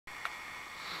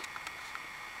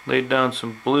Laid down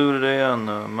some blue today on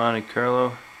the Monte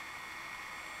Carlo.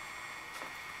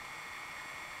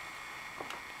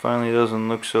 Finally doesn't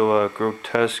look so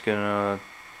grotesque and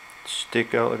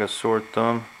stick out like a sore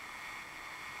thumb.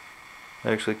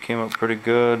 Actually came up pretty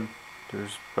good.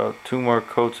 There's about 2 more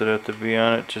coats that have to be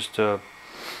on it just to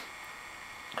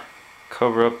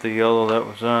cover up the yellow that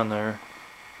was on there.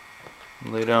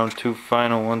 Lay down 2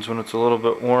 final ones when it's a little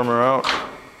bit warmer out.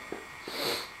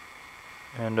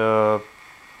 And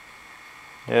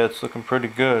yeah, it's looking pretty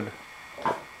good.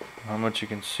 How much you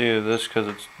can see of this because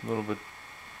it's a little bit,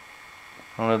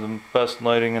 I don't have the best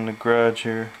lighting in the garage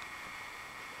here.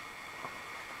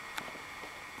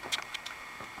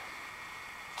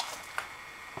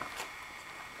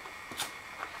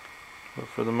 But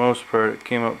for the most part it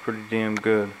came out pretty damn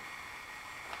good.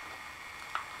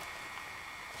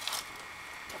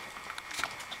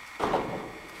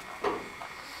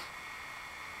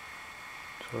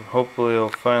 So hopefully I'll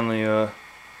finally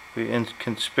be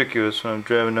inconspicuous when I'm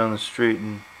driving down the street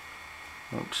and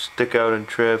won't stick out in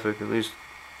traffic, at least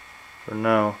for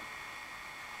now.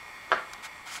 There's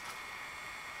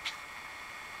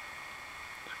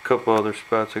a couple other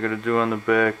spots I gotta do on the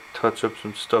back, touch up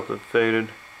some stuff that faded.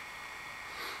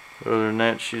 But other than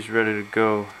that, she's ready to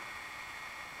go.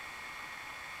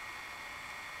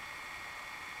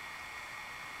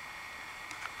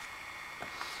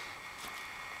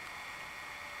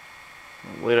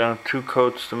 I'll lay down 2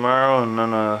 coats tomorrow and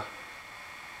then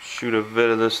shoot a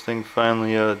vid of this thing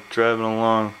finally driving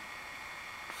along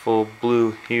full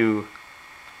blue hue.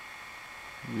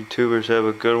 YouTubers have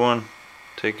a good one.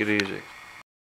 Take it easy.